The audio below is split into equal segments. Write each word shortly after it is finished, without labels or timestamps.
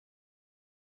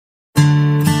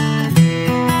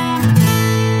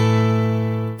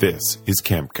This is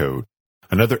Camp Code,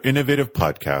 another innovative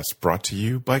podcast brought to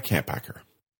you by Camp Hacker.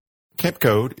 Camp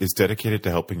Code is dedicated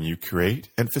to helping you create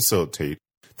and facilitate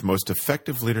the most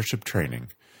effective leadership training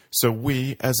so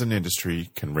we as an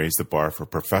industry can raise the bar for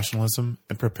professionalism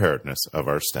and preparedness of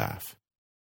our staff.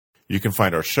 You can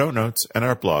find our show notes and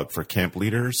our blog for camp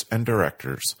leaders and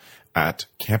directors at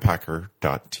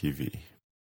camphacker.tv.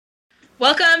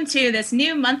 Welcome to this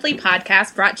new monthly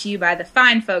podcast brought to you by the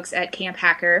fine folks at Camp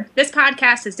Hacker. This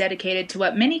podcast is dedicated to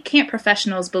what many camp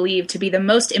professionals believe to be the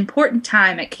most important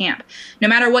time at camp. No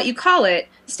matter what you call it,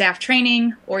 staff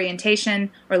training,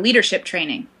 orientation, or leadership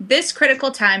training. This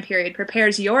critical time period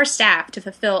prepares your staff to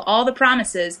fulfill all the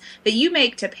promises that you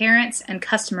make to parents and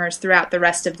customers throughout the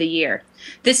rest of the year.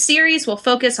 This series will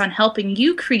focus on helping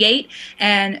you create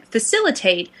and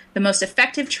facilitate the most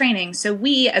effective training so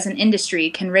we as an industry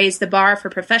can raise the bar for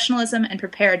professionalism and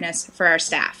preparedness for our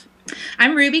staff.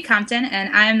 I'm Ruby Compton,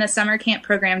 and I am the Summer Camp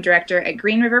Program Director at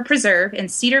Green River Preserve in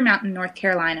Cedar Mountain, North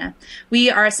Carolina. We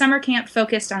are a summer camp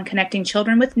focused on connecting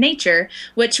children with nature,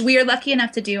 which we are lucky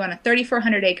enough to do on a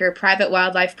 3,400-acre private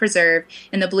wildlife preserve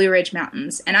in the Blue Ridge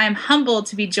Mountains. And I am humbled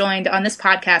to be joined on this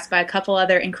podcast by a couple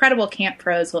other incredible camp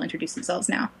pros who will introduce themselves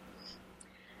now.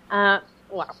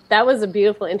 Wow, that was a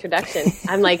beautiful introduction.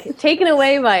 I'm like taken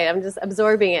away by it. I'm just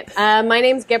absorbing it. My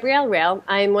name's Gabrielle Rail.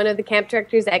 I'm one of the camp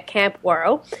directors at Camp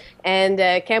Waro. And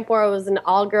Camp Waro is an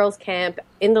all-girls camp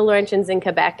in the Laurentians in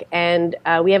Quebec. And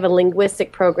we have a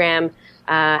linguistic program.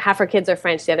 Half our kids are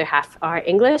French, the other half are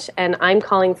English. And I'm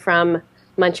calling from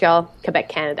Montreal, Quebec,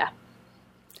 Canada.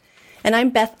 And I'm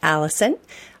Beth Allison.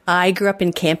 I grew up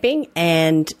in camping,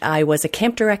 and I was a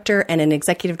camp director and an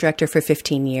executive director for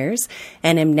 15 years,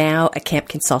 and am now a camp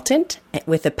consultant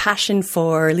with a passion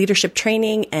for leadership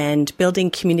training and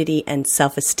building community and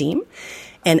self-esteem.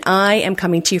 And I am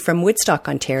coming to you from Woodstock,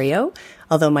 Ontario,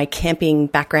 although my camping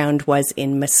background was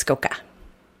in Muskoka.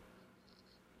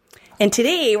 And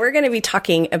today we're going to be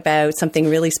talking about something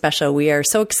really special. We are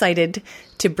so excited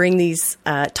to bring these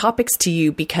topics to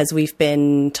you because we've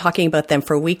been talking about them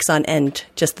for weeks on end,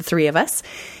 just the three of us.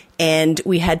 And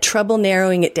we had trouble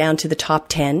narrowing it down to the top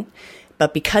 10.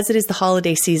 But because it is the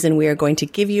holiday season, we are going to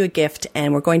give you a gift,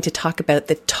 and we're going to talk about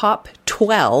the top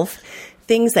 12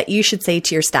 things that you should say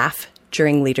to your staff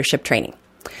during leadership training.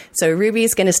 So Ruby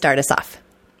is going to start us off.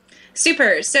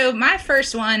 Super. So my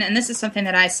first one, and this is something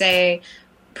that I say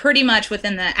pretty much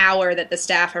within the hour that the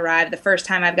staff arrive, the first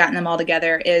time I've gotten them all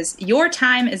together, is your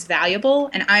time is valuable,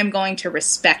 and I'm going to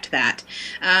respect that.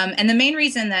 And the main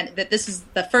reason that this is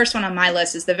the first one on my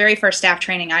list is the very first staff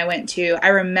training I went to. I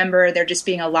remember there just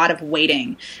being a lot of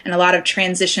waiting and a lot of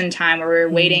transition time where we were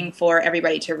waiting for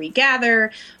everybody to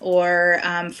regather, or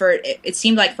it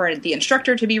seemed like for the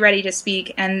instructor to be ready to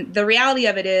speak. And the reality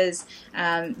of it is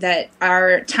that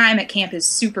our time at camp is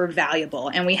super valuable,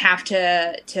 and we have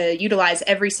to utilize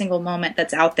every single moment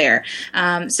that's out there.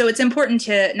 So it's important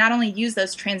to not only use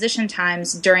those transition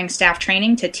times during staff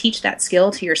training to teach that skill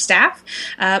to your staff,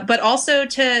 but also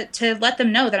to let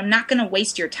them know that I'm not going to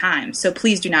waste your time. So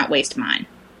please do not waste mine.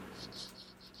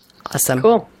 Awesome.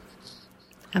 Cool.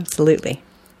 Absolutely.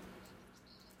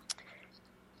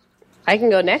 I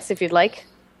can go next if you'd like.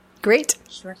 Great.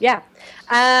 Sure. Yeah.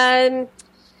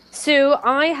 So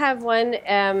I have one.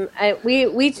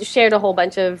 We shared a whole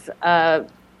bunch of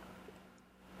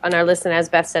on our list, and as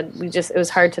Beth said, it was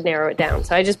hard to narrow it down.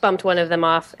 So I just bumped one of them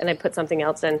off, and I put something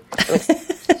else in. It was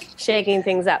shaking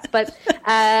things up. But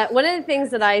one of the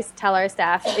things that I tell our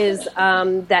staff is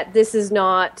that this is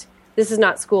not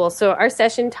school. So our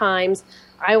session times,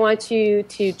 I want you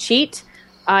to cheat.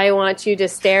 I want you to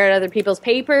stare at other people's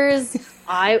papers.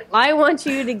 I want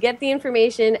you to get the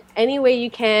information any way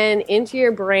you can into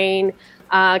your brain,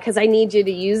 because I need you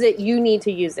to use it. You need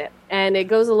to use it. And it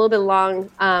goes a little bit along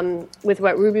with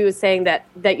what Ruby was saying,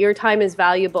 that your time is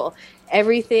valuable.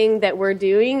 Everything that we're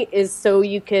doing is so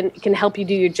you can help you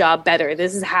do your job better.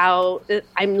 This is how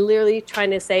I'm literally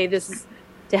trying to say this is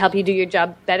to help you do your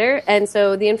job better. And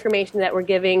so the information that we're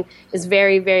giving is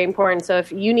very, very important. So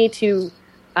if you need to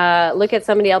look at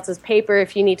somebody else's paper,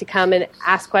 if you need to come and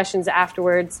ask questions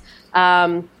afterwards,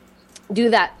 do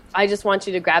that. I just want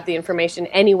you to grab the information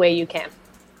any way you can.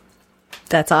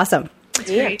 That's awesome. That's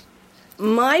great.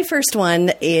 My first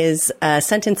one is a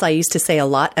sentence I used to say a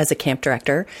lot as a camp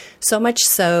director, so much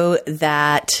so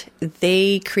that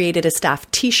they created a staff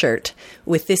T-shirt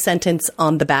with this sentence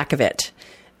on the back of it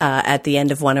at the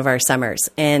end of one of our summers.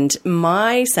 And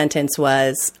my sentence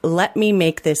was, "Let me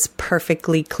make this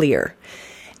perfectly clear."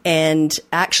 And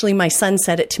actually, my son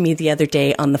said it to me the other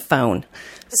day on the phone.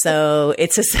 So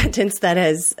it's a sentence that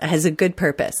has a good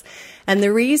purpose. And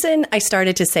the reason I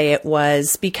started to say it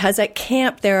was because at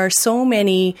camp there are so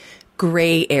many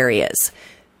gray areas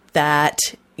that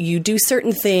you do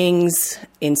certain things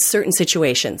in certain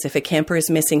situations. If a camper is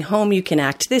missing home, you can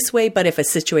act this way, but if a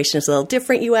situation is a little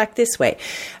different, you act this way.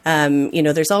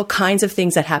 There's all kinds of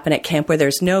things that happen at camp where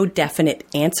there's no definite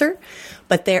answer,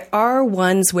 but there are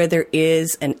ones where there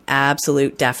is an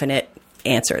absolute definite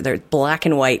answer. They're black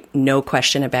and white, no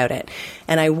question about it.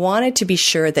 And I wanted to be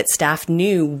sure that staff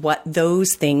knew what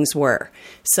those things were.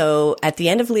 So at the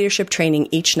end of leadership training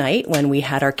each night when we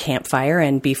had our campfire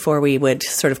and before we would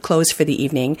sort of close for the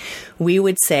evening, we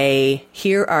would say,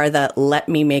 here are the let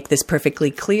me make this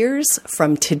perfectly clears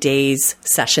from today's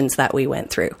sessions that we went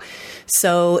through.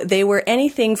 So they were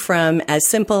anything from as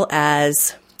simple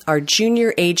as our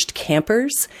junior aged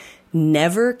campers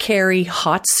never carry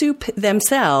hot soup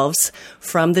themselves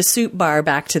from the soup bar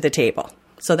back to the table.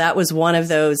 So that was one of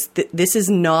those, this is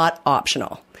not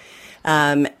optional.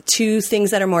 To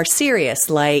things that are more serious,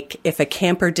 like if a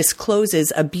camper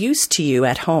discloses abuse to you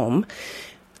at home,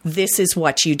 this is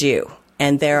what you do.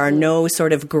 And there are no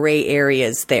sort of gray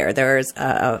areas there. There's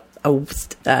a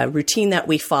routine that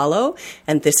we follow,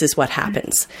 and this is what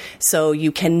happens. So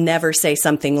you can never say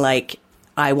something like,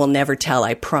 I will never tell.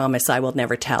 I promise I will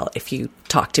never tell if you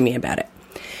talk to me about it.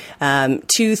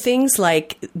 To things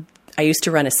like, I used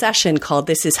to run a session called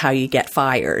This Is How You Get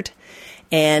Fired.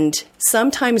 And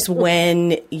sometimes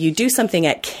when you do something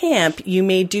at camp, you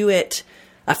may do it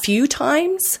a few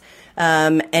times,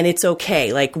 and it's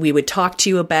okay. Like we would talk to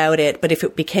you about it, but if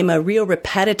it became a real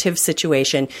repetitive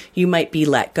situation, you might be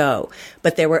let go.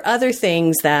 But there were other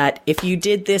things that if you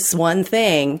did this one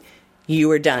thing, you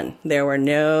were done. There were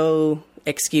no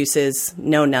excuses,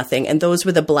 no nothing. And those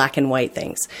were the black and white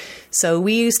things. So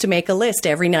we used to make a list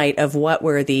every night of what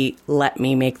were the let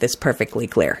me make this perfectly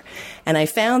clear. And I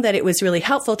found that it was really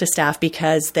helpful to staff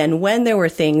because then when there were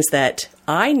things that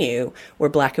I knew were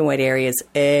black and white areas,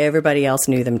 everybody else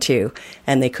knew them too,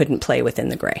 and they couldn't play within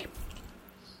the gray.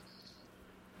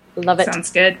 Love it.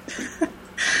 Sounds good.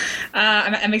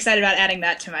 I'm excited about adding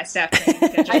that to my staff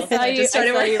training schedule. I saw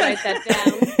you write that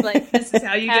down. Like, this is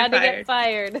how you get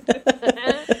fired.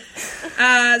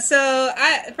 So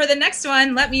for the next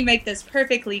one, let me make this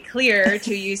perfectly clear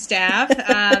to you, staff.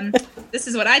 This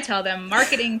is what I tell them.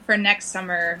 Marketing for next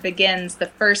summer begins the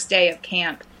first day of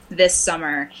camp this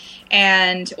summer.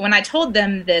 And when I told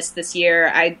them this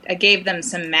year, I gave them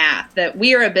some math that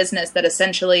we are a business that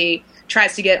essentially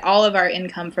tries to get all of our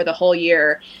income for the whole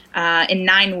year in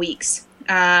 9 weeks.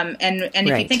 And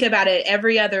if you think about it,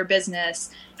 every other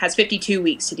business has 52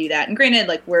 weeks to do that. And granted,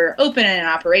 like we're open and in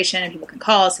operation and people can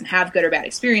call us and have good or bad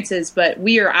experiences, but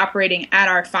we are operating at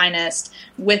our finest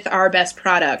with our best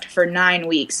product for 9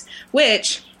 weeks,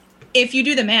 which if you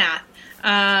do the math,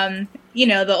 the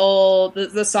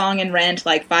song in Rent,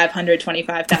 like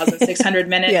 525,600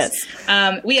 minutes.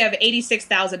 Yes. We have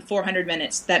 86,400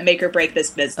 minutes that make or break this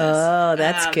business. Oh,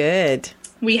 that's good.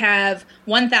 We have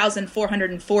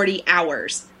 1,440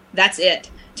 hours. That's it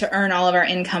to earn all of our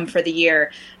income for the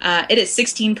year. It is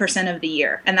 16% of the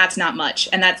year, and that's not much.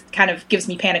 And that kind of gives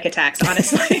me panic attacks,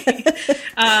 honestly.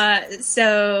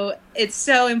 So it's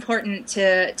so important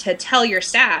to tell your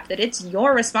staff that it's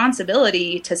your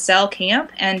responsibility to sell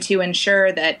camp and to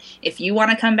ensure that if you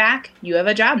want to come back, you have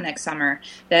a job next summer.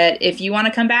 That if you want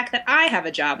to come back, that I have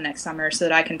a job next summer so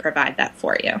that I can provide that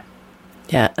for you.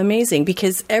 Yeah, amazing.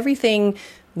 Because everything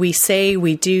we say,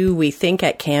 we do, we think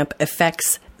at camp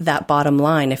affects that bottom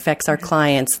line, affects our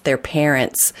clients, their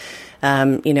parents,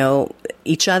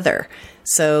 each other.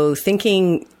 So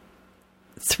thinking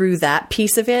through that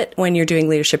piece of it when you're doing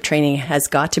leadership training has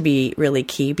got to be really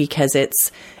key because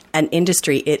it's an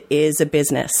industry. It is a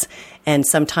business. And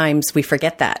sometimes we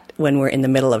forget that when we're in the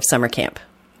middle of summer camp.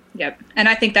 Yep. And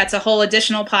I think that's a whole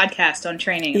additional podcast on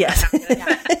training. Yes.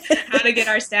 How to get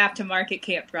our staff to market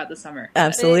camp throughout the summer.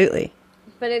 Absolutely.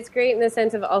 But it's great in the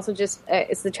sense of also just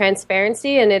it's the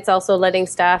transparency, and it's also letting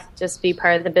staff just be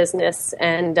part of the business.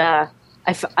 And I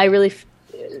really,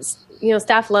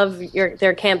 staff love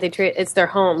their camp. It's their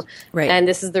home, right? And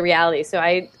this is the reality. So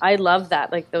I love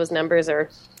that. Like those numbers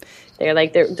they're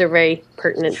very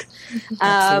pertinent.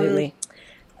 Absolutely.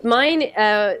 Mine.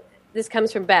 This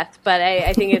comes from Beth, but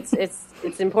I think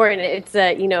it's important. It's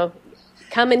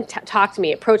come and talk to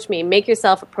me, approach me, make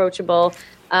yourself approachable.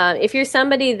 If you're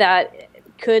somebody that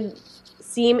could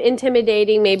seem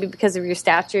intimidating, maybe because of your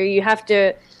stature, you have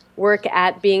to work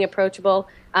at being approachable.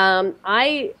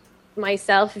 I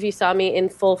myself, if you saw me in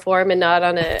full form and not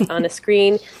on a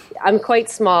screen, I'm quite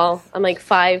small. I'm like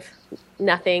 5'0",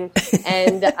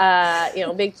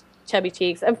 and big chubby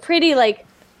cheeks. I'm pretty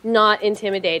not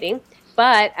intimidating.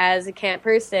 But as a camp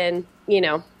person,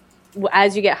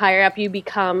 as you get higher up, you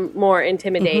become more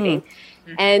intimidating.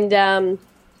 Mm-hmm. And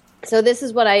so this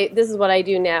is what I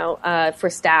do now for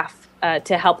staff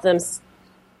to help them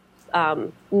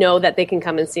know that they can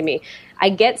come and see me. I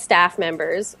get staff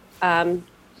members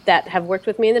that have worked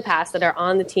with me in the past that are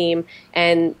on the team,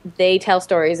 and they tell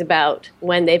stories about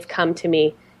when they've come to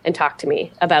me and talked to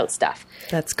me about stuff.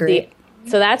 That's great.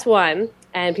 So that's one,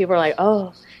 and people are like,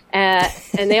 oh. And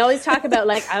they always talk about,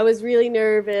 like, I was really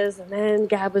nervous, and then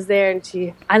Gab was there, and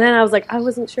then I was like, I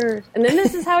wasn't sure. And then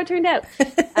this is how it turned out.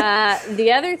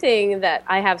 The other thing that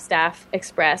I have staff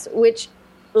express, which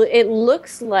it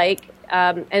looks like,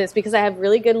 and it's because I have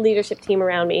really good leadership team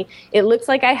around me, it looks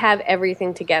like I have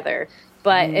everything together.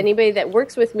 But anybody that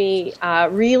works with me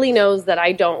really knows that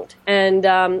I don't. And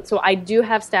so I do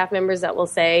have staff members that will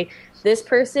say, this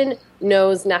person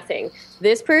knows nothing.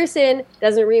 This person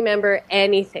doesn't remember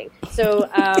anything. So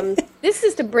this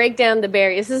is to break down the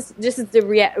barriers. This is the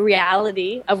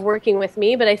reality of working with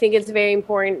me. But I think it's very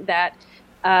important that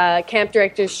camp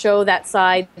directors show that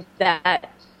side, that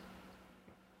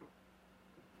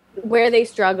where they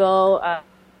struggle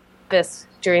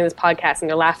during this podcast, and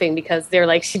they're laughing because they're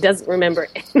like, she doesn't remember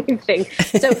anything.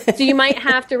 So you might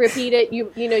have to repeat it.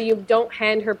 You don't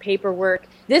hand her paperwork.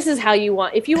 This is how you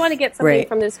want. If you want to get something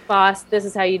from this boss, this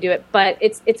is how you do it. But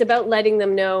it's about letting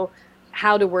them know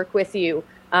how to work with you.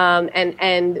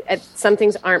 And some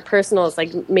things aren't personal. It's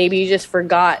like maybe you just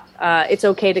forgot. It's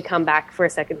okay to come back for a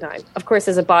second time. Of course,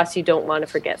 as a boss, you don't want to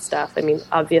forget stuff. I mean,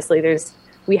 obviously,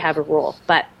 we have a rule,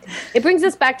 but it brings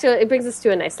us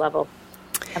to a nice level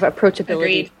of approachability.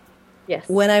 Agreed. Yes.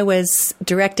 When I was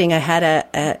directing, I had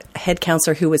a head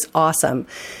counselor who was awesome,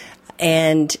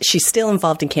 and she's still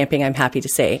involved in camping, I'm happy to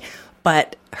say,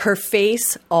 but her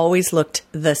face always looked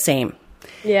the same.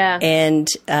 Yeah. And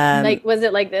was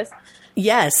it like this?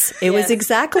 Yes, it was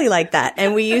exactly like that.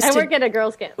 And I work at a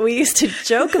girls' camp. We used to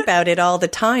joke about it all the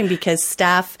time because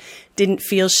staff didn't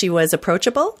feel she was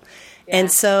approachable. Yeah.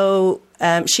 And so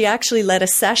she actually led a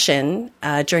session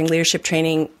during leadership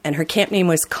training, and her camp name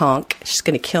was Conk. She's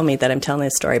going to kill me that I'm telling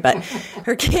this story, but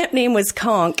her camp name was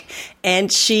Conk,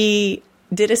 and she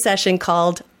did a session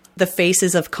called The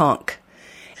Faces of Conk.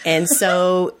 And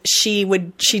so she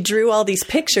drew all these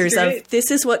pictures of,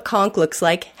 this is what Conk looks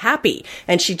like happy.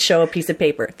 And she'd show a piece of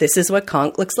paper. This is what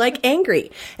Conk looks like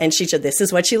angry. And she said, this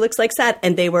is what she looks like sad.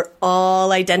 And they were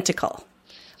all identical.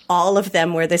 All of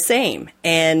them were the same.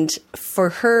 And for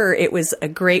her, it was a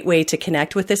great way to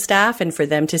connect with the staff and for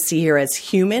them to see her as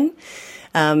human,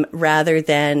 rather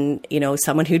than,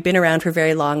 someone who'd been around for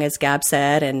very long, as Gab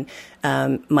said, and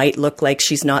might look like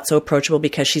she's not so approachable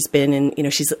because she's been in,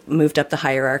 she's moved up the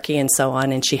hierarchy and so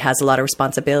on, and she has a lot of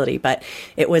responsibility. But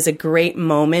it was a great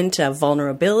moment of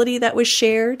vulnerability that was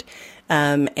shared.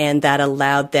 And that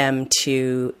allowed them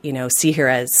to, see her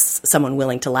as someone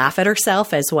willing to laugh at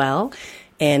herself as well.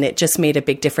 And it just made a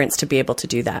big difference to be able to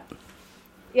do that.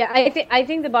 Yeah, I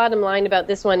think the bottom line about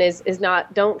this one is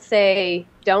not, don't say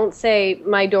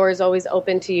my door is always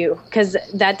open to you, because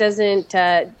that doesn't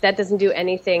do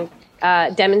anything.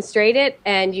 Demonstrate it,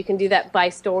 and you can do that by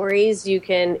stories. You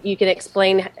can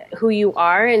explain who you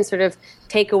are and sort of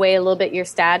take away a little bit your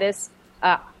status.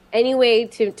 Any way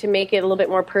to make it a little bit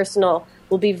more personal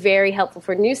will be very helpful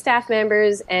for new staff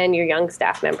members and your young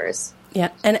staff members. Yeah,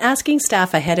 and asking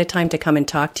staff ahead of time to come and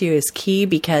talk to you is key,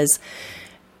 because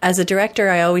as a director,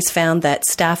 I always found that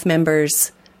staff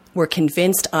members were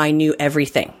convinced I knew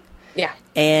everything. Yeah.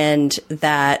 And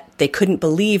that they couldn't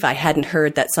believe I hadn't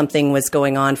heard that something was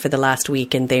going on for the last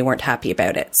week and they weren't happy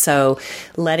about it. So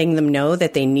letting them know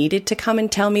that they needed to come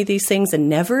and tell me these things and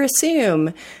never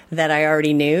assume that I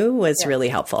already knew was really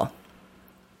helpful.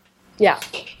 Yeah.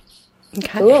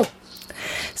 Okay. Cool.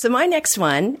 So my next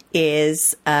one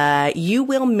is you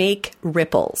will make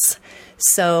ripples.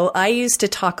 So I used to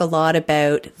talk a lot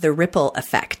about the ripple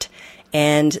effect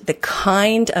and the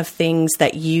kind of things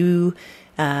that you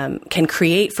can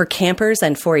create for campers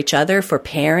and for each other, for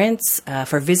parents,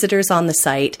 for visitors on the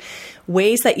site,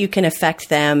 ways that you can affect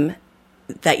them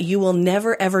that you will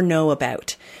never, ever know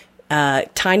about.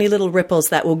 Tiny little ripples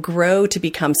that will grow to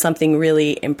become something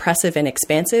really impressive and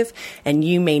expansive. And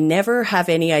you may never have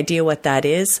any idea what that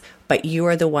is, but you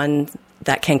are the one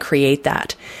that can create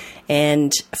that.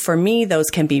 And for me, those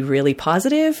can be really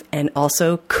positive and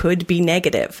also could be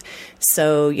negative.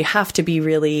 So you have to be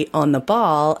really on the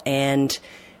ball and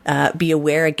be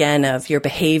aware again of your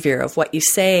behavior, of what you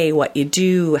say, what you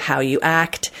do, how you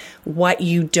act, what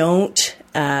you don't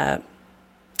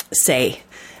say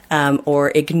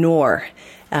or ignore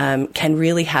can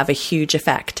really have a huge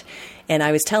effect. And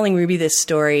I was telling Ruby this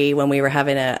story when we were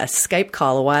having a Skype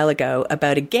call a while ago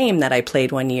about a game that I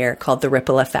played one year called The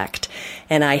Ripple Effect.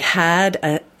 And I had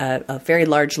a very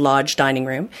large lodge dining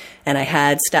room, and I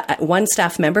had one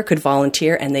staff member could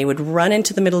volunteer, and they would run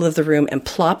into the middle of the room and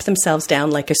plop themselves down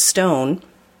like a stone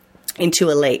into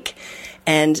a lake.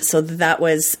 And so that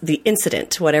was the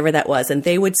incident, whatever that was. And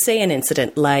they would say an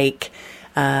incident like,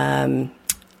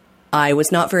 I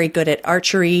was not very good at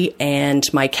archery, and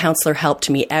my counselor helped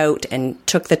me out and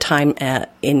took the time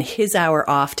in his hour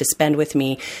off to spend with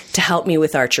me to help me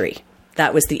with archery.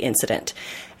 That was the incident.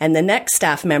 And the next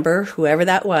staff member, whoever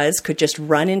that was, could just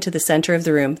run into the center of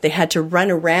the room. They had to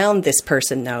run around this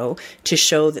person, though, to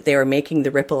show that they were making the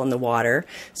ripple in the water.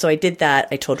 So I did that.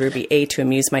 I told Ruby, A, to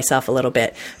amuse myself a little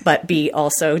bit, but B,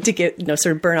 also to get,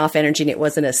 sort of burn off energy, and it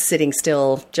wasn't a sitting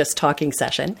still, just talking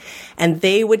session. And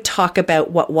they would talk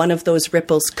about what one of those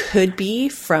ripples could be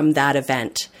from that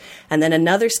event. And then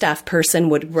another staff person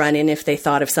would run in if they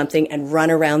thought of something and run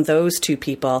around those two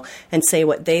people and say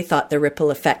what they thought the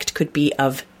ripple effect could be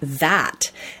of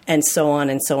that, and so on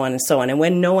and so on and so on. And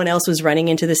when no one else was running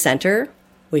into the center,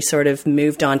 we sort of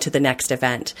moved on to the next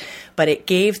event. But it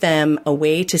gave them a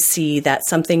way to see that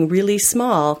something really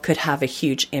small could have a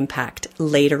huge impact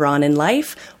later on in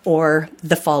life or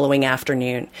the following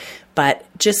afternoon. But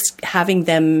just having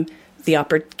them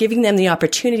giving them the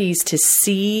opportunities to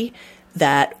see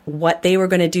that what they were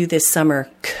going to do this summer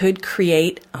could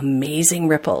create amazing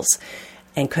ripples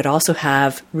and could also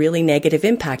have really negative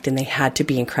impact, and they had to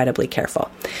be incredibly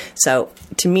careful. So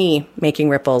to me, making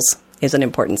ripples is an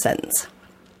important sentence.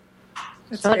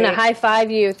 I'm going to high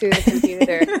five you through the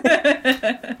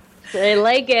computer. I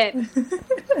like it.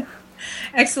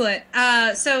 Excellent.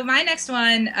 So my next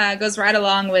one goes right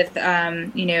along with,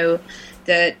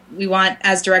 that we want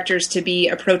as directors to be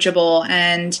approachable,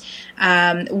 and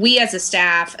we as a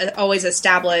staff always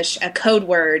establish a code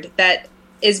word that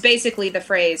is basically the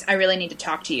phrase, I really need to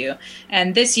talk to you.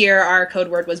 And this year our code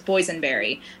word was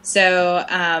boysenberry. So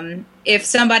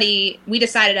we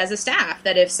decided as a staff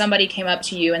that if somebody came up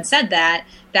to you and said that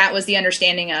was the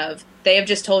understanding of, they have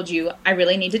just told you, I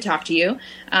really need to talk to you.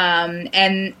 And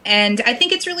I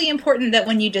think it's really important that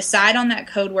when you decide on that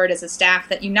code word as a staff,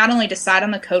 that you not only decide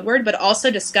on the code word, but also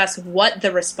discuss what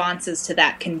the responses to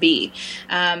that can be.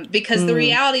 Because the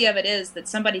reality of it is that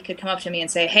somebody could come up to me and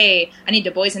say, hey, I need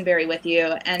to boysenberry with you.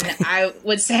 And I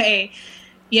would say,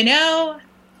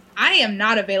 I am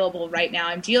not available right now.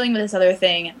 I'm dealing with this other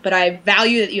thing, but I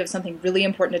value that you have something really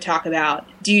important to talk about.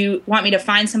 Do you want me to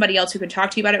find somebody else who can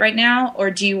talk to you about it right now? Or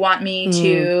do you want me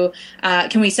to,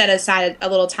 can we set aside a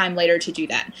little time later to do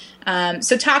that?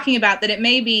 So talking about that, it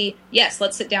may be, yes,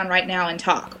 let's sit down right now and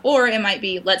talk. Or it might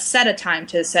be, let's set a time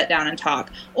to sit down and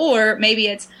talk. Or maybe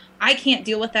it's, I can't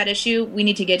deal with that issue. We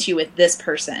need to get you with this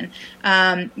person.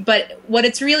 But what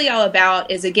it's really all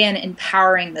about is, again,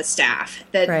 empowering the staff.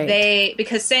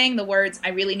 Because saying the words, I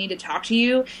really need to talk to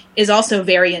you, is also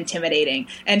very intimidating.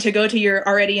 And to go to your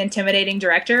already intimidating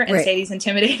director and say these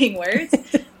intimidating words,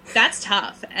 that's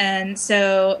tough. And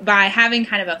so by having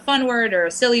kind of a fun word or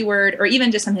a silly word, or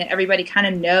even just something that everybody kind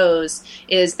of knows,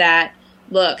 is that,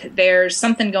 look, there's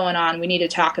something going on. We need to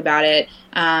talk about it.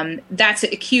 That's a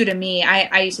cue to me.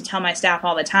 I used to tell my staff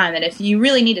all the time that if you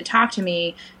really need to talk to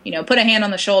me, put a hand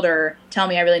on the shoulder, tell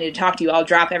me I really need to talk to you. I'll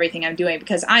drop everything I'm doing,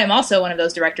 because I am also one of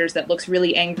those directors that looks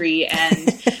really angry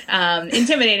and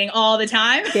intimidating all the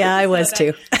time. Yeah, I was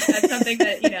too. That's something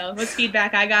that, was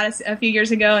feedback I got a few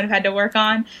years ago and have had to work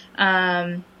on.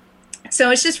 So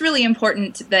it's just really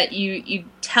important that you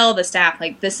tell the staff,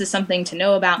 like, this is something to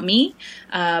know about me.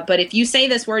 But if you say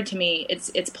this word to me,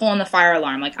 it's pulling the fire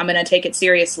alarm. Like, I'm going to take it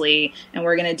seriously and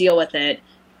we're going to deal with it.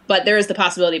 But there is the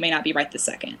possibility it may not be right this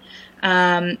second.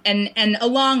 And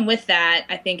along with that,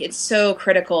 I think it's so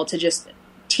critical to just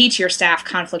teach your staff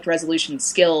conflict resolution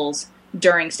skills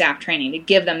during staff training, to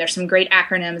give them, there's some great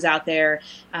acronyms out there.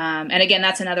 And again,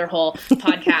 that's another whole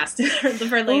podcast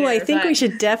for later. Oh, I think we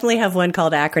should definitely have one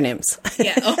called acronyms.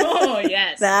 Yeah. Oh,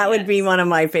 yes. That would be one of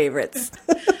my favorites.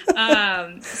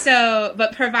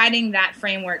 But providing that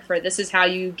framework for, this is how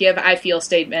you give I feel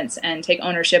statements and take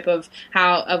ownership of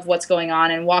what's going on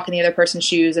and walk in the other person's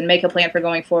shoes and make a plan for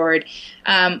going forward.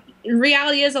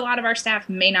 Reality is, a lot of our staff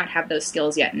may not have those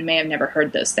skills yet and may have never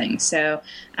heard those things. So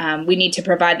we need to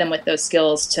provide them with those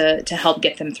skills to help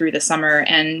get them through the summer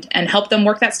and help them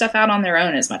work that stuff out on their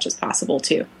own as much as possible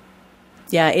too.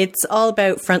 Yeah, it's all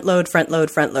about front load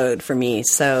for me.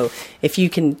 So if you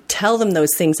can tell them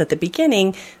those things at the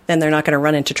beginning, then they're not going to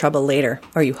run into trouble later,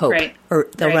 or you hope, or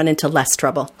they'll run into less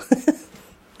trouble.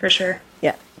 For sure.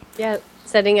 Yeah. Yeah,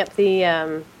 setting up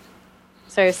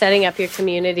your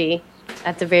community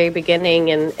at the very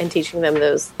beginning and teaching them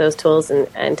those tools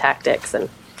and tactics. And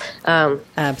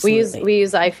Absolutely. we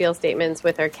use I feel statements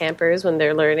with our campers when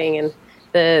they're learning, and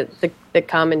the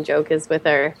common joke is with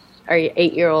our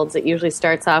 8-year-olds. It usually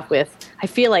starts off with, "I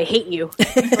feel I hate you."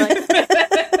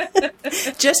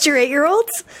 Just your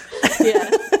 8-year-olds? Yeah.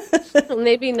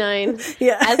 Maybe 9.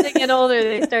 Yeah. As they get older,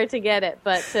 they start to get it.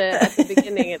 But at the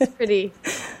beginning, it's pretty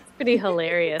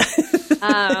hilarious.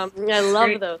 I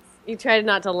love those. You try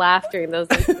not to laugh during those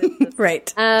instances.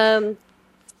 Right. One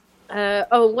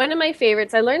of my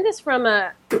favorites. I learned this from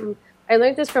a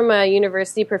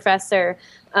university professor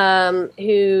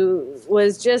who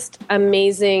was just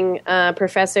amazing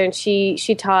professor, and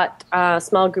she taught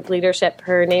small group leadership.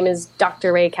 Her name is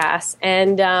Dr. Ray Cass,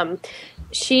 and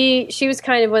she was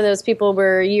kind of one of those people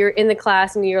where you're in the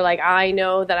class and you're like, I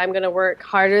know that I'm going to work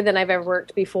harder than I've ever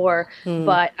worked before,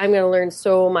 but I'm going to learn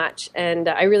so much, and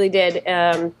I really did.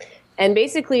 And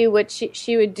basically, what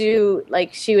she would do,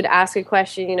 like, she would ask a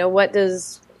question. What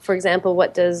does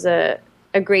a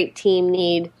great team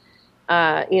need,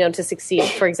 to succeed,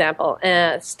 for example.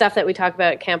 Stuff that we talk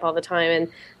about at camp all the time.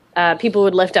 And people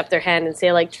would lift up their hand and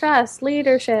say, like, trust,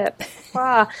 leadership,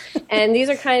 blah. And these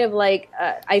are kind of like,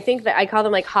 I think that I call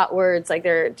them like hot words. Like,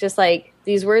 they're just like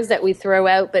these words that we throw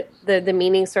out, but the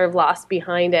meaning sort of lost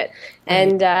behind it.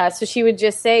 And so she would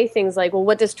just say things like, well,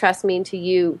 what does trust mean to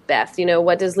you, Beth?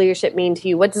 What does leadership mean to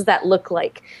you? What does that look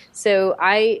like? So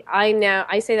I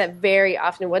say that very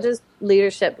often. What does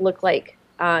leadership look like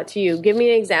to you? Give me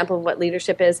an example of what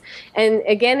leadership is. And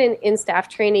again, in staff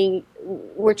training,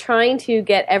 we're trying to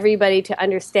get everybody to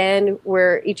understand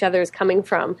where each other is coming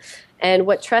from, and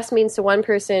what trust means to one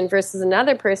person versus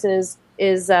another person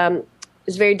is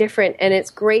very different. And it's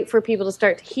great for people to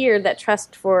start to hear that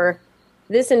trust for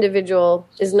this individual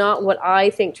is not what I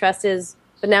think trust is,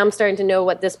 but now I'm starting to know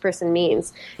what this person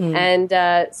means. And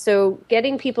so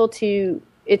getting people to,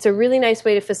 it's a really nice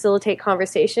way to facilitate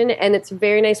conversation, and it's a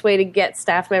very nice way to get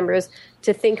staff members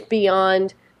to think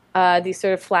beyond these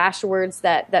sort of flash words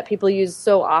that people use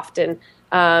so often,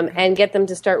 and get them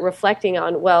to start reflecting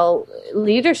on, well,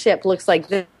 leadership looks like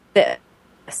this.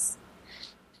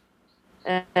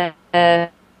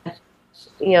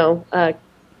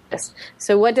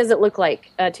 So what does it look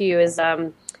like to you is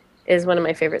one of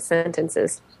my favorite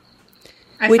sentences.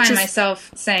 I find myself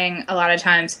saying a lot of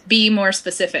times, be more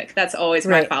specific. That's always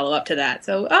my follow-up to that.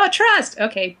 So, trust.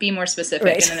 Okay, be more specific.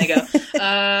 Right. And then they go,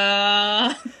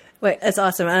 Wait, that's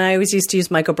awesome. And I always used to use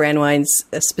Michael Brandwine's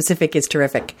specific is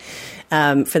terrific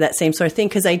for that same sort of thing,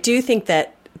 because I do think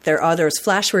that there are those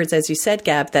flash words, as you said,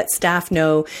 Gab, that staff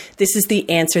know this is the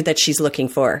answer that she's looking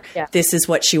for. Yeah. This is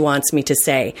what she wants me to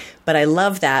say. But I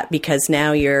love that, because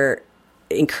now you're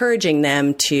encouraging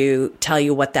them to tell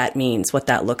you what that means, what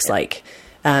that looks like.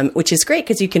 Which is great,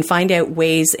 because you can find out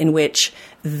ways in which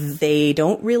they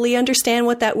don't really understand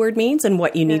what that word means and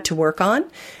what you need to work on,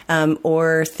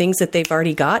 or things that they've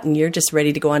already got and you're just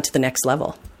ready to go on to the next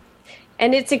level.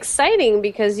 And it's exciting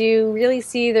because you really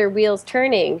see their wheels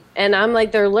turning. And I'm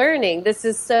like, they're learning. This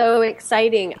is so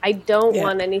exciting. I don't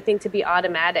want anything to be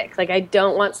automatic. Like, I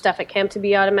don't want stuff at camp to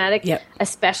be automatic,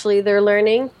 especially they're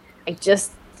learning. I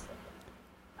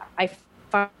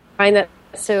find that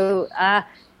so...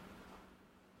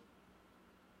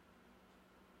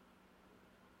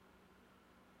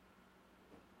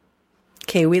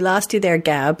 Okay, we lost you there,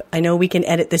 Gab. I know we can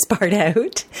edit this part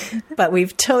out, but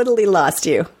we've totally lost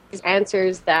you.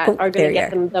 Answers that are going to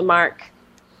get them the mark.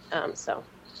 So,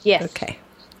 yes. Okay.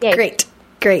 Yay.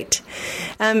 Great.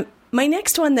 My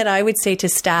next one that I would say to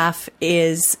staff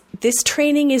is, this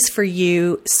training is for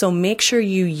you, so make sure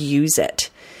you use it.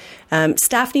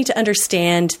 Staff need to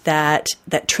understand that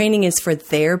training is for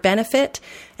their benefit,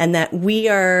 and that we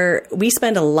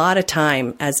spend a lot of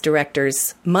time as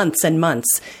directors, months and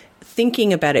months,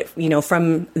 thinking about it.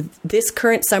 From this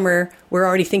current summer, we're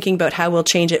already thinking about how we'll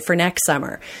change it for next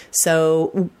summer.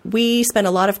 So we spend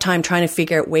a lot of time trying to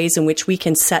figure out ways in which we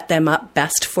can set them up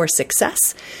best for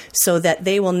success, so that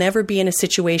they will never be in a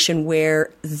situation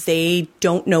where they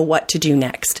don't know what to do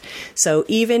next. So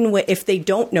even if they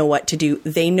don't know what to do,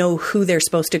 they know who they're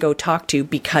supposed to go talk to,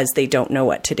 because they don't know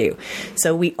what to do.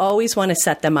 So we always want to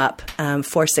set them up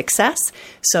for success.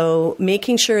 So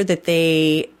making sure that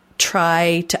they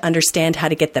try to understand how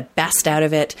to get the best out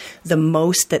of it, the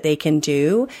most that they can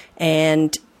do,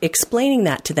 and explaining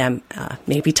that to them.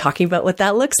 Maybe talking about what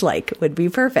that looks like would be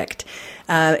perfect.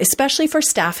 Especially for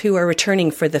staff who are returning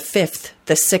for the 5th,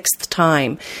 the 6th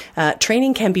time.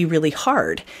 Training can be really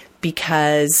hard,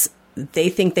 because they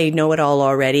think they know it all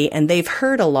already, and they've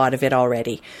heard a lot of it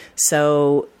already.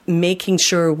 So making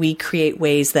sure we create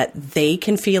ways that they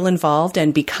can feel involved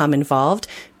and become involved,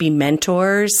 be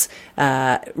mentors,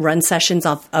 run sessions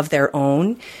of their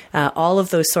own, all of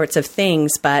those sorts of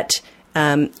things. But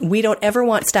we don't ever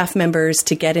want staff members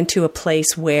to get into a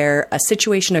place where a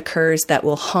situation occurs that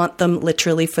will haunt them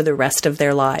literally for the rest of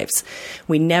their lives.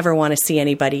 We never want to see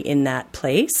anybody in that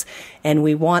place, and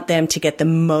we want them to get the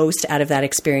most out of that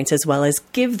experience as well as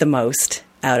give the most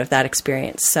out of that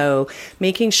experience. So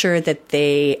making sure that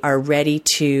they are ready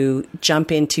to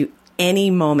jump into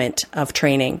any moment of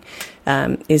training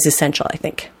is essential, I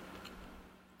think.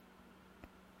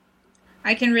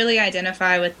 I can really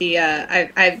identify with the,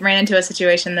 I ran into a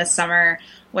situation this summer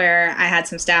where I had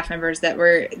some staff members that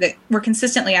were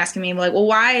consistently asking me, like, well,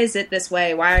 why is it this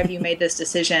way? Why have you made this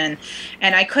decision?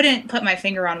 And I couldn't put my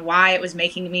finger on why it was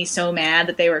making me so mad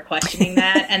that they were questioning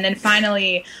that. And then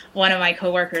finally, one of my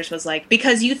coworkers was like,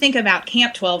 because you think about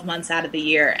camp 12 months out of the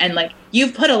year, and like,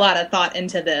 you've put a lot of thought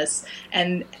into this,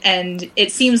 and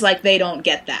it seems like they don't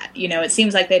get that. You know, it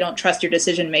seems like they don't trust your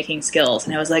decision-making skills.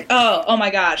 And I was like, oh my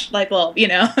gosh, light bulb, you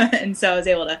know? And so I was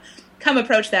able to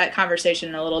approach that conversation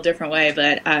in a little different way,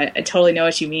 but I totally know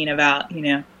what you mean about, you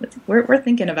know, we're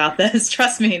thinking about this.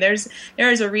 Trust me, there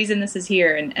is a reason this is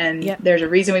here, and Yep. There's a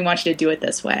reason we want you to do it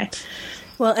this way.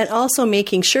 Well, and also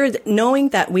making sure that knowing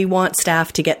that we want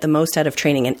staff to get the most out of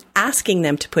training and asking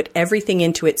them to put everything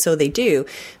into it so they do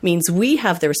means we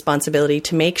have the responsibility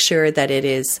to make sure that it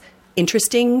is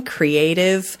interesting,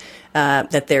 creative,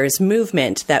 that there is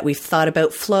movement, that we've thought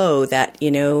about flow, that,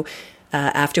 you know,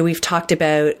 after we've talked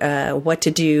about what to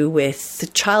do with the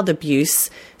child abuse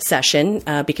session,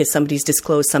 because somebody's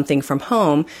disclosed something from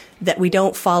home, that we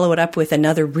don't follow it up with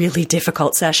another really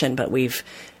difficult session, but we've,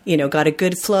 you know, got a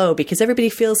good flow because everybody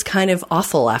feels kind of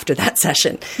awful after that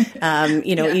session.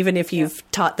 Even if you've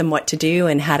taught them what to do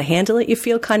and how to handle it, you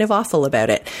feel kind of awful about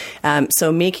it.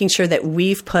 So making sure that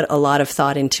we've put a lot of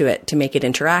thought into it to make it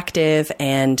interactive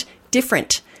and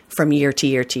different from year to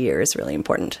year to year is really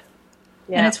important.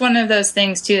 Yeah. And it's one of those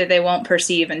things, too, that they won't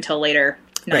perceive until later,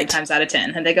 9 times out of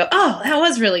 10. And they go, oh, that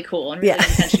was really cool and really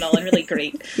intentional and really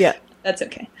great. Yeah. That's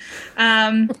okay.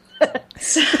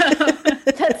 So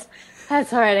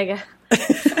that's all right, I guess.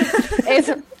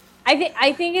 I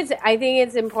think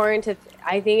it's important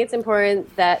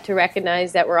that to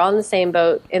recognize that we're all in the same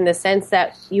boat, in the sense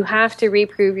that you have to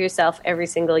reprove yourself every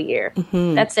single year.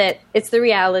 Mm-hmm. That's it. It's the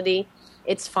reality.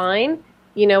 It's fine.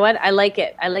 You know what? I like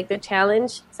it. I like the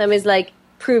challenge. Somebody's like,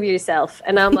 prove yourself.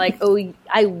 And I'm like, oh,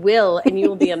 I will. And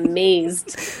you'll be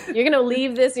amazed. You're going to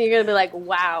leave this and you're going to be like,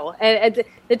 wow. And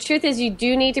the truth is, you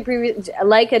do need to prove,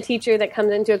 like a teacher that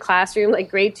comes into a classroom, like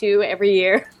grade 2 every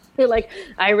year. They're like,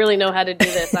 I really know how to do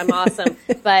this. I'm awesome.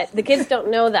 But the kids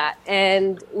don't know that.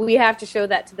 And we have to show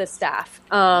that to the staff.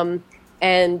 And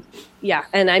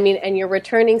your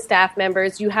returning staff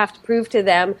members, you have to prove to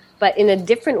them, but in a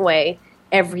different way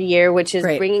every year, which is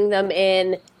bringing them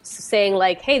in, saying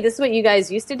like, hey, this is what you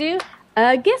guys used to do.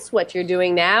 Guess what you're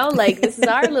doing now? Like, this is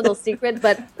our little secret,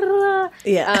 but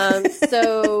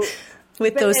so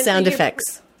with those sound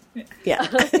effects. Yeah.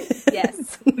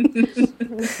 Yes.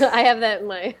 I have that in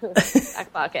my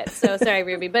back pocket. So sorry,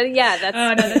 Ruby. But yeah,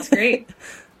 that's great.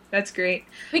 That's great.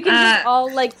 We can just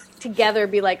all like together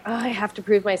be like, oh, I have to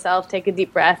prove myself, take a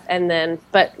deep breath, and then,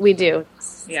 but we do.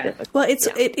 Well,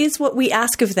 it is what we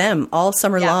ask of them all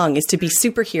summer long, is to be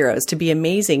superheroes, to be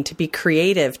amazing, to be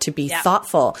creative, to be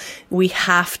thoughtful. We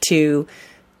have to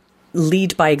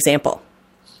lead by example.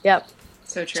 Yep.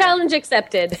 So true. Challenge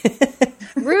accepted.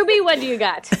 Ruby, what do you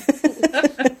got?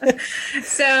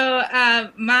 So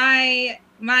my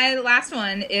last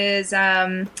one is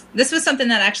this was something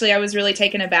that actually I was really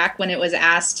taken aback when it was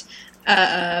asked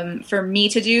for me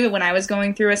to do when I was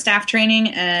going through a staff training,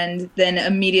 and then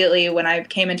immediately when I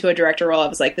came into a director role, I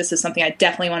was like, this is something I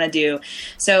definitely want to do.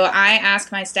 So I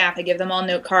ask my staff, I give them all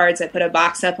note cards, I put a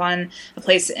box up on a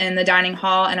place in the dining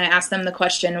hall, and I ask them the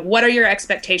question, what are your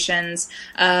expectations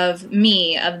of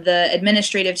me, of the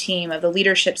administrative team, of the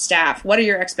leadership staff? What are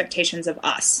your expectations of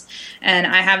us? And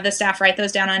I have the staff write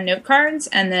those down on note cards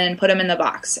and then put them in the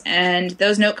box. And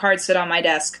those note cards sit on my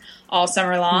desk all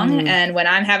summer long. And when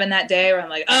I'm having that day where I'm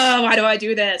like, oh, why do I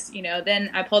do this? You know,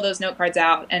 then I pull those note cards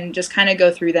out and just kind of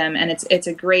go through them. And it's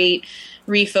a great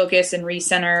refocus and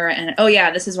recenter. And, oh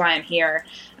yeah, this is why I'm here.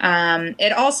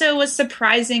 It also was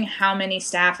surprising how many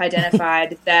staff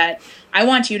identified that I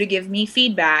want you to give me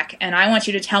feedback and I want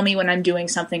you to tell me when I'm doing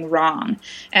something wrong.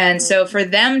 And so for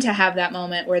them to have that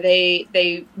moment where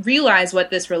they realize what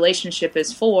this relationship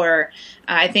is for,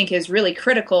 I think is really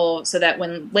critical, so that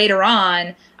when later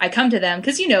on I come come to them,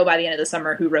 because by the end of the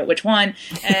summer who wrote which one,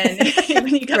 and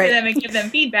when you come to them and give them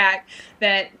feedback,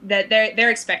 that they're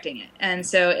expecting it. And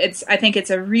so I think it's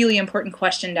a really important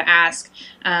question to ask,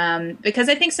 because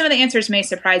I think some of the answers may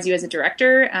surprise you as a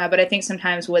director, but I think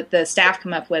sometimes what the staff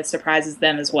come up with surprises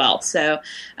them as well. So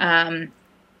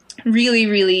really,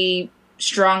 really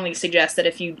strongly suggest that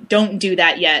if you don't do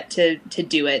that yet, to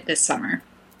do it this summer.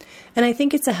 And I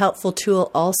think it's a helpful tool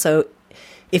also.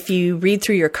 If you read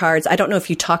through your cards, I don't know if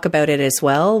you talk about it as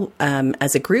well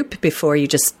as a group before you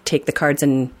just take the cards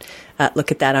and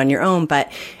look at that on your own.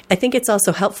 But I think it's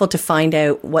also helpful to find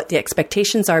out what the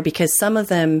expectations are, because some of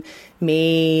them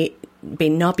may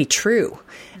not be true,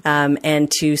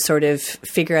 and to sort of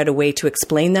figure out a way to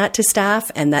explain that to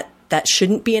staff, and that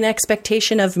shouldn't be an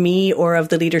expectation of me or of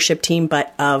the leadership team,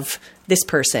 but of this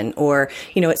person. Or,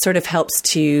 it sort of helps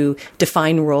to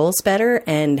define roles better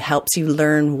and helps you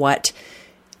learn what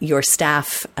your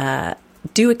staff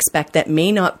do expect that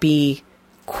may not be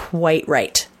quite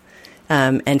right,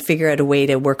 and figure out a way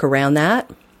to work around that.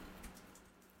 Does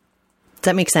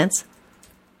that make sense?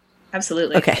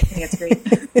 Absolutely. Okay. I think it's great.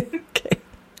 Okay.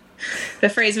 The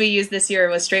phrase we used this year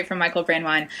was straight from Michael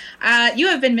Brandwein. You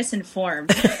have been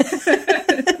misinformed.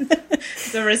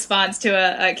 The response to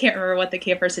I can't remember what the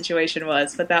camper situation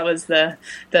was, but that was the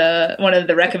one of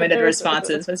the recommended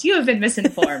responses was, you have been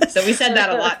misinformed. So we said that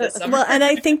a lot this summer. Well, and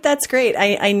I think that's great.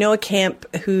 I know a camp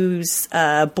whose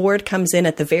board comes in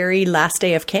at the very last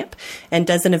day of camp and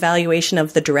does an evaluation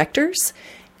of the directors.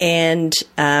 And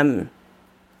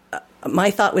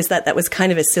my thought was that was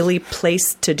kind of a silly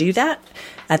place to do that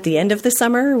at the end of the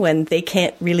summer when they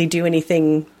can't really do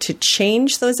anything to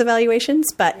change those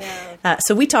evaluations. But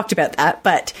so we talked about that.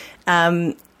 But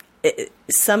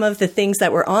some of the things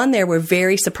that were on there were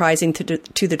very surprising to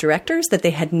the directors, that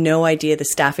they had no idea the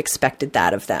staff expected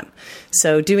that of them.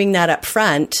 So doing that up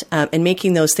front and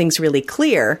making those things really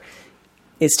clear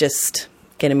is just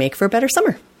going to make for a better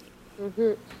summer.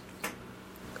 Mm-hmm.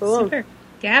 Cool. Super.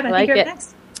 Gab, I like think you're it.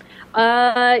 next.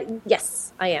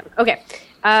 Yes, I am. Okay.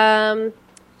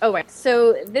 Right.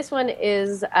 So this one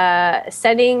is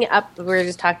setting up, we're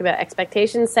just talking about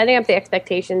expectations, setting up the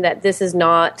expectation that this is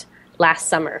not last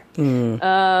summer.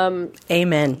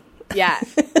 Amen. Yeah.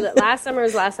 Last summer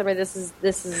is last summer. This is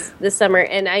this summer.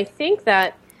 And I think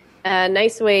that a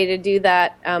nice way to do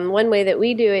that, one way that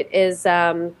we do it is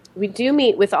we do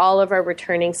meet with all of our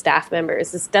returning staff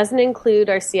members. This doesn't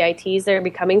include our CITs that are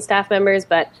becoming staff members,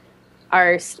 but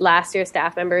our last year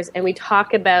staff members. And we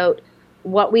talk about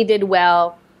what we did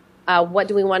well, what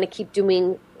do we want to keep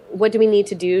doing, what do we need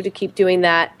to do to keep doing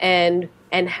that, and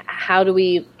how do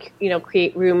we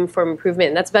create room for improvement.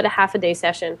 And that's about a half a day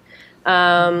session.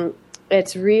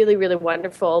 It's really, really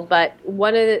wonderful. But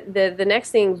one of the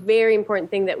next thing, very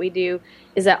important thing that we do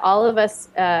is that all of us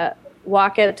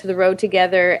walk out to the road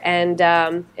together,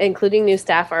 and including new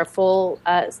staff, our full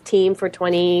team for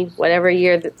 20 whatever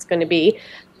year that's going to be,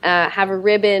 have a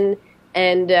ribbon,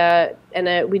 and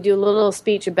we do a little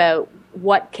speech about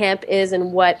what camp is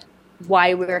and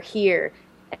why we're here,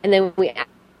 and then we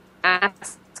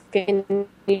ask a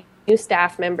new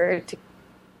staff member to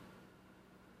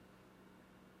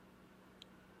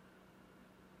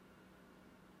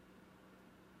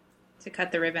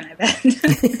cut the ribbon, I bet.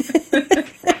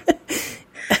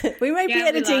 We might be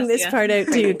editing this part out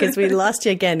too, because we lost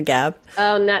you again, Gab.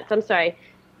 Oh, nuts! I'm sorry.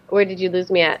 Where did you lose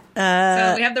me at?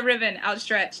 So we have the ribbon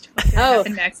outstretched. What's going to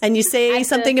happen next? And you say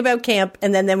something about camp,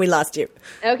 and then we lost you.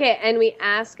 Okay, and we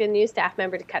ask a new staff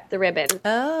member to cut the ribbon.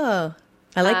 Oh,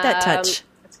 I like that touch.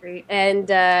 That's great. And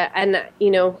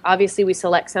obviously we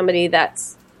select somebody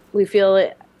we feel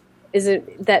that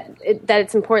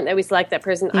it's important that we select that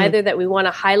person. Either that we want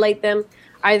to highlight them,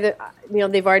 either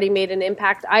they've already made an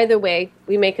impact. Either way,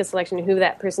 we make a selection of who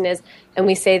that person is, and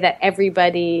we say that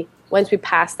everybody, once we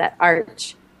pass that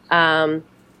arch,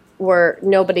 where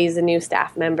nobody's a new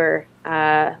staff member,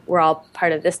 we're all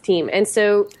part of this team. And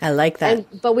so I like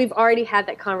that. But we've already had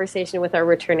that conversation with our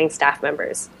returning staff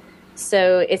members.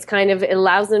 So it's it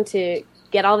allows them to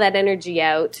get all that energy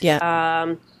out,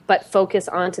 but focus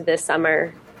onto this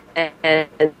summer, and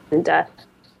it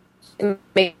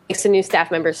makes the new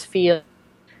staff members feel.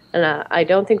 And I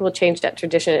don't think we'll change that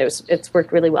tradition. It's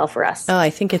worked really well for us. Oh, I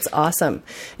think it's awesome.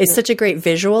 It's such a great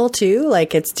visual too.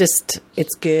 Like it's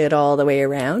good all the way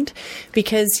around,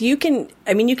 because you can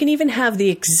even have the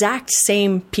exact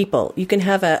same people. You can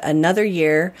have another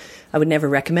year. I would never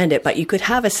recommend it, but you could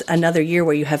have another year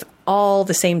where you have all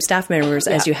the same staff members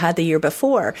as you had the year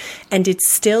before, and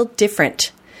it's still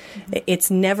different.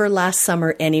 It's never last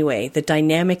summer anyway. The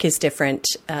dynamic is different.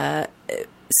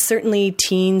 certainly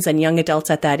teens and young adults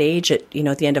at that age, at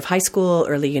the end of high school,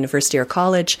 early university or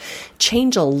college,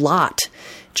 change a lot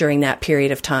during that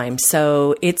period of time.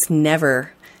 So it's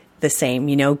never the same,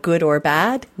 good or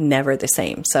bad, never the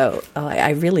same. So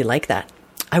I really like that.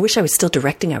 I wish I was still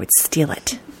directing. I would steal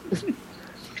it.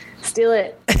 Steal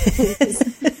it.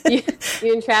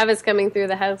 you and Travis coming through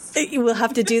the house. We'll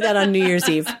have to do that on New Year's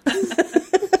Eve.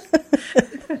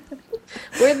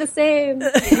 We're the same.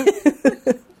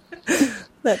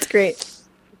 That's great.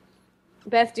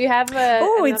 Beth, do you have a...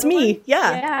 Oh, it's me. One?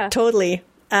 Yeah, totally.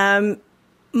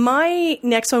 My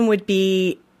next one would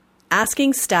be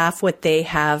asking staff what they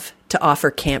have to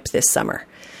offer camp this summer.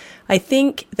 I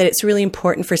think that it's really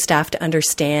important for staff to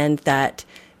understand that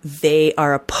they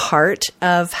are a part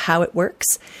of how it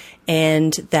works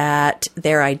and that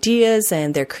their ideas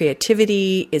and their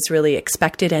creativity is really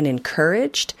expected and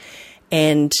encouraged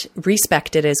and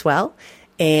respected as well.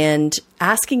 And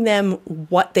asking them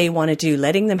what they want to do,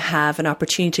 letting them have an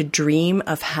opportunity to dream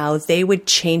of how they would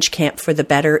change camp for the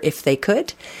better if they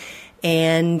could,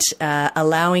 and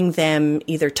allowing them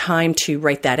either time to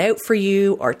write that out for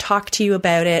you or talk to you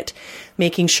about it,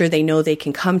 making sure they know they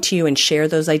can come to you and share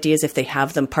those ideas if they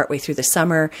have them partway through the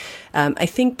summer, I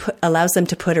think allows them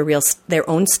to put their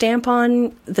own stamp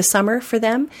on the summer for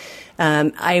them.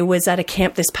 I was at a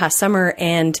camp this past summer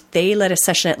and they led a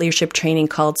session at leadership training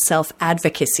called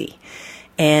self-advocacy.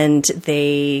 And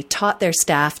they taught their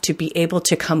staff to be able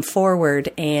to come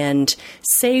forward and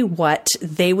say what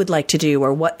they would like to do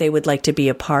or what they would like to be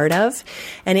a part of.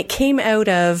 And it came out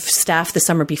of staff the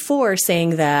summer before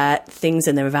saying that things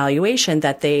in their evaluation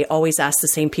that they always ask the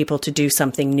same people to do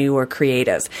something new or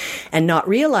creative, and not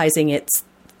realizing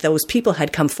those people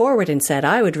had come forward and said,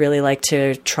 I would really like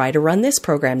to try to run this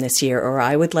program this year, or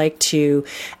I would like to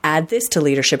add this to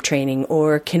leadership training,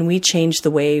 or can we change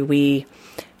the way we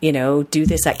do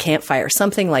this at campfire,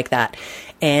 something like that.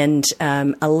 And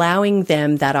allowing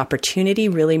them that opportunity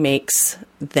really makes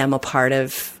them a part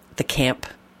of the camp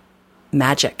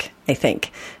magic, I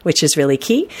think, which is really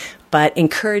key. But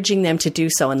encouraging them to do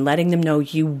so and letting them know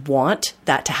you want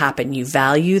that to happen. You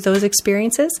value those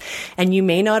experiences, and you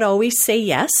may not always say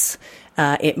yes.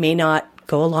 It may not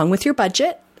go along with your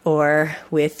budget or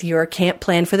with your camp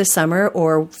plan for the summer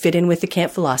or fit in with the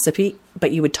camp philosophy,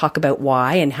 but you would talk about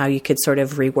why and how you could sort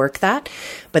of rework that,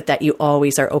 but that you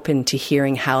always are open to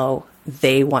hearing how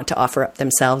they want to offer up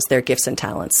themselves, their gifts and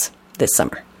talents this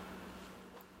summer.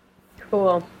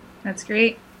 Cool. That's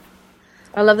great.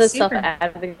 I love this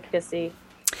self-advocacy.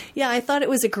 Yeah, I thought it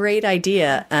was a great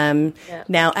idea.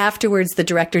 Now, afterwards, the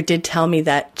director did tell me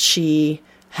that she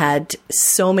had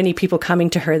so many people coming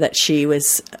to her that she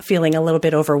was feeling a little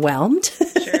bit overwhelmed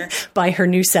by her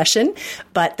new session,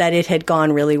 but that it had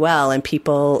gone really well. And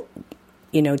people,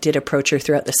 did approach her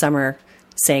throughout the summer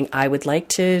saying, I would like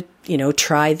to,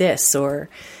 try this, or,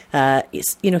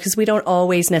 because we don't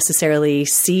always necessarily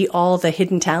see all the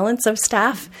hidden talents of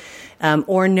staff,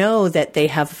 or know that they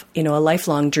have, a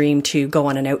lifelong dream to go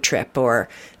on an out trip or,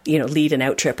 lead an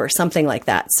out trip or something like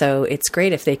that. So it's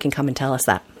great if they can come and tell us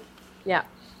that. Yeah.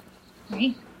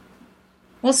 Great.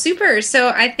 Well, super. So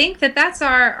I think that's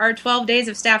our 12 days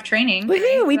of staff training.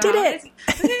 Woohoo, right? we did it.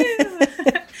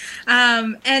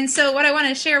 And so what I want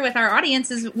to share with our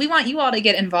audience is we want you all to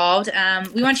get involved.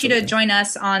 We want you to join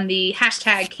us on the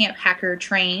hashtag Camp Hacker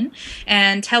Train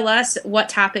and tell us what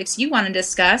topics you want to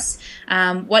discuss.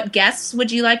 What guests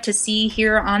would you like to see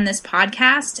here on this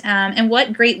podcast? And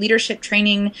what great leadership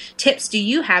training tips do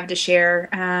you have to share?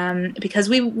 Because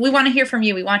we want to hear from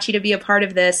you. We want you to be a part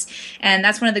of this. And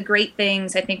that's one of the great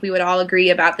things I think we would all agree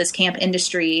about this camp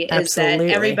industry is that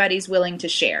everybody's willing to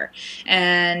share.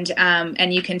 And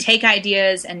you can take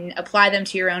ideas and apply them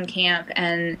to your own camp.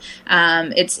 And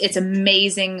it's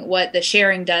amazing what the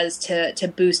sharing does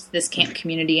to boost this camp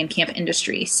community and camp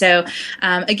industry. So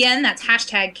again, that's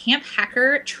hashtag Camp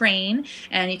Hacker Train,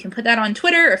 and you can put that on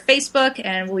Twitter or Facebook,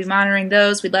 and we'll be monitoring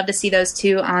those. We'd love to see those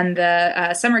too on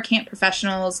the Summer Camp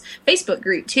Professionals Facebook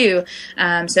group too.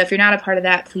 So if you're not a part of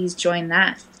that, please join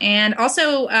that. And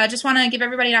also, just want to give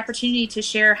everybody an opportunity to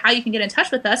share how you can get in touch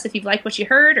with us if you've liked what you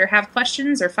heard or have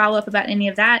questions or follow up about any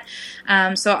of that.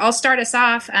 So I'll start us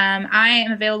off. I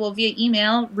am available via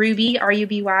email, Ruby,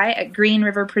 R-U-B-Y, at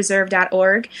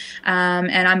greenriverpreserve.org.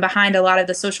 And I'm behind a lot of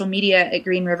the social media at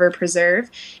Green River Preserve.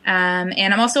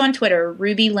 And I'm also on Twitter,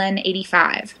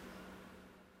 RubyLen85.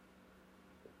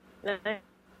 Nice.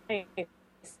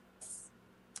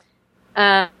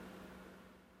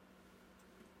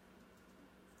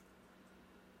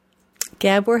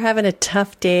 Gab, we're having a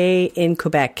tough day in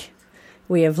Quebec.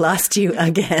 We have lost you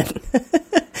again.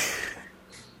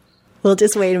 We'll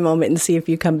just wait a moment and see if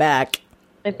you come back.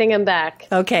 I think I'm back.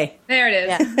 Okay. There it is.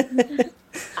 Yeah.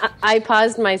 I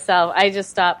paused myself. I just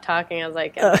stopped talking. I was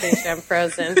like, I'm pretty sure I'm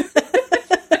frozen.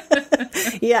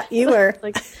 Yeah, you were.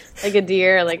 like a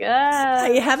deer, like, ah.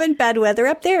 Are you having bad weather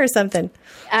up there or something?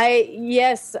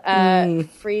 Yes,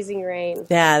 freezing rain.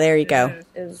 Yeah, there you go.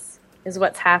 Is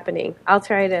what's happening. I'll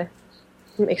try to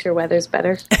make sure weather's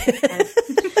better.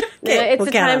 It's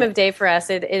the time of day for us.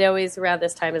 It always around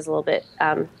this time is a little bit.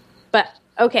 But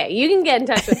okay, you can get in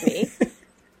touch with me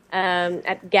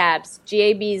at Gabs,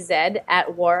 GABZ at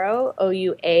Waro,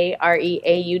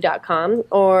 OUAREAU.com,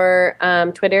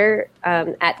 or Twitter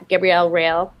at Gabrielle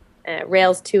Rail,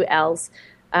 Rails 2 L's.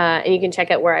 And you can check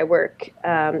out where I work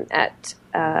at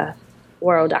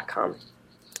Waro.com.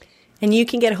 And you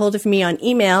can get a hold of me on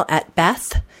email at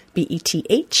Beth,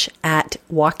 BETH, at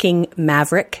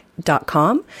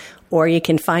walkingmaverick.com. Or you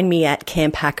can find me at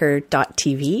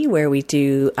camphacker.tv, where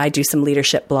I do some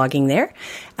leadership blogging there,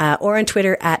 or on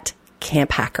Twitter at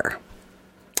camphacker.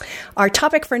 Our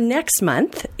topic for next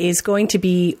month is going to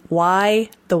be why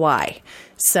the why.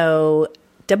 So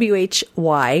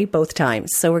WHY both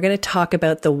times. So we're going to talk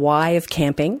about the why of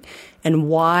camping and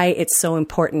why it's so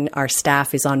important our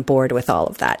staff is on board with all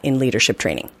of that in leadership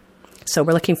training. So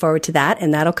we're looking forward to that,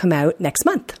 and that'll come out next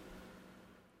month.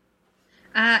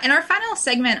 And our final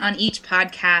segment on each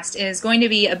podcast is going to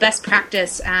be a best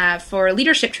practice for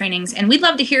leadership trainings. And we'd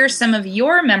love to hear some of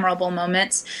your memorable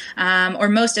moments or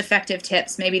most effective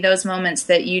tips, maybe those moments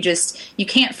that you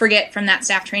can't forget from that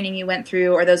staff training you went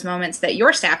through, or those moments that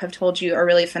your staff have told you are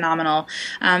really phenomenal.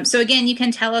 So again, you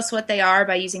can tell us what they are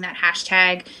by using that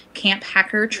hashtag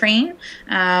 #CampHackerTrain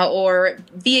or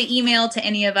via email to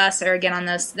any of us, or again on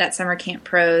that Summer Camp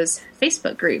Pros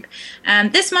Facebook group.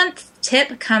 This month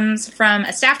tip comes from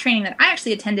a staff training that I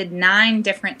actually attended 9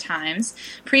 different times.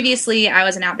 Previously, I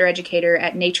was an outdoor educator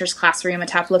at Nature's Classroom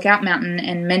atop Lookout Mountain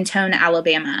in Mentone,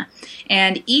 Alabama.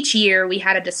 And each year we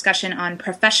had a discussion on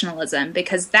professionalism,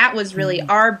 because that was really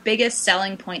our biggest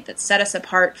selling point that set us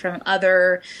apart from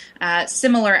other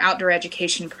similar outdoor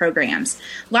education programs.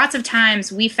 Lots of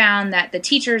times we found that the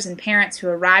teachers and parents who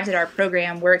arrived at our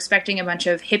program were expecting a bunch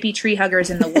of hippie tree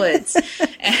huggers in the woods.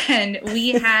 And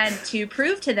we had to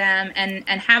prove to them and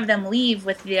have them leave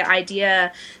with the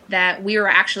idea that we were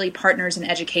actually partners in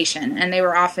education. And they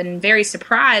were often very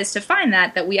surprised to find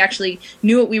that we actually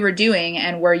knew what we were doing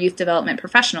and were youth development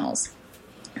professionals.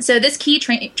 So this key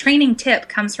training tip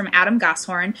comes from Adam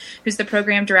Gosshorn, who's the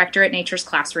program director at Nature's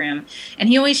Classroom. And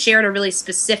he always shared a really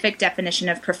specific definition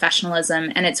of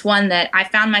professionalism, and it's one that I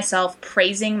found myself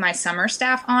praising my summer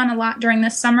staff on a lot during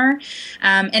this summer.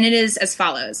 And it is as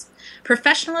follows.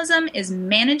 Professionalism is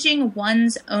managing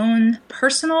one's own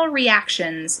personal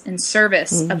reactions in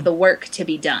service of the work to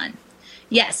be done.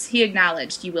 Yes, he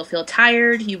acknowledged, you will feel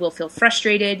tired, you will feel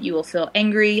frustrated, you will feel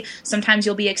angry, sometimes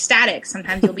you'll be ecstatic,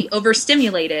 sometimes you'll be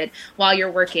overstimulated while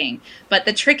you're working. But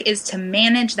the trick is to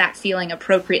manage that feeling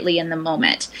appropriately in the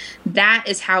moment. That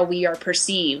is how we are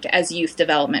perceived as youth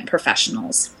development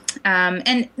professionals.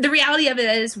 And the reality of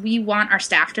it is we want our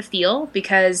staff to feel,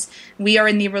 because we are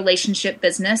in the relationship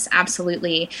business,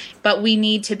 absolutely, but we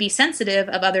need to be sensitive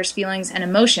of others' feelings and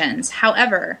emotions.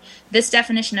 However, this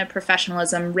definition of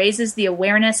professionalism raises the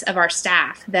awareness of our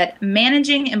staff that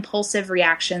managing impulsive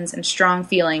reactions and strong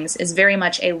feelings is very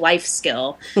much a life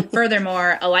skill.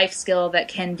 Furthermore, a life skill that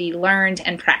can be learned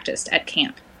and practiced at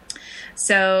camp.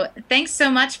 So thanks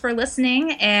so much for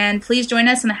listening, and please join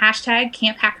us in the hashtag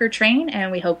 #CampHackerTrain,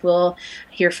 and we hope we'll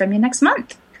hear from you next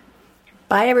month.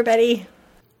 Bye, everybody.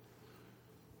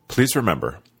 Please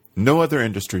remember, no other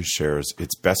industry shares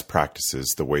its best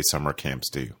practices the way summer camps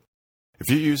do. If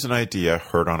you use an idea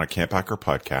heard on a Camp Hacker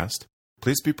podcast,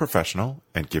 please be professional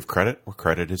and give credit where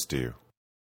credit is due.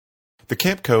 The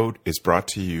Camp Code is brought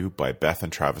to you by Beth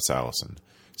and Travis Allison,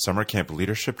 summer camp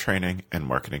leadership training and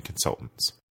marketing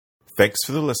consultants. Thanks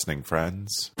for the listening,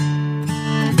 friends.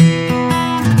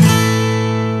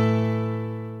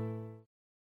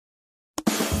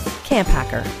 Camp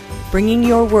Hacker, bringing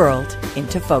your world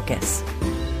into focus.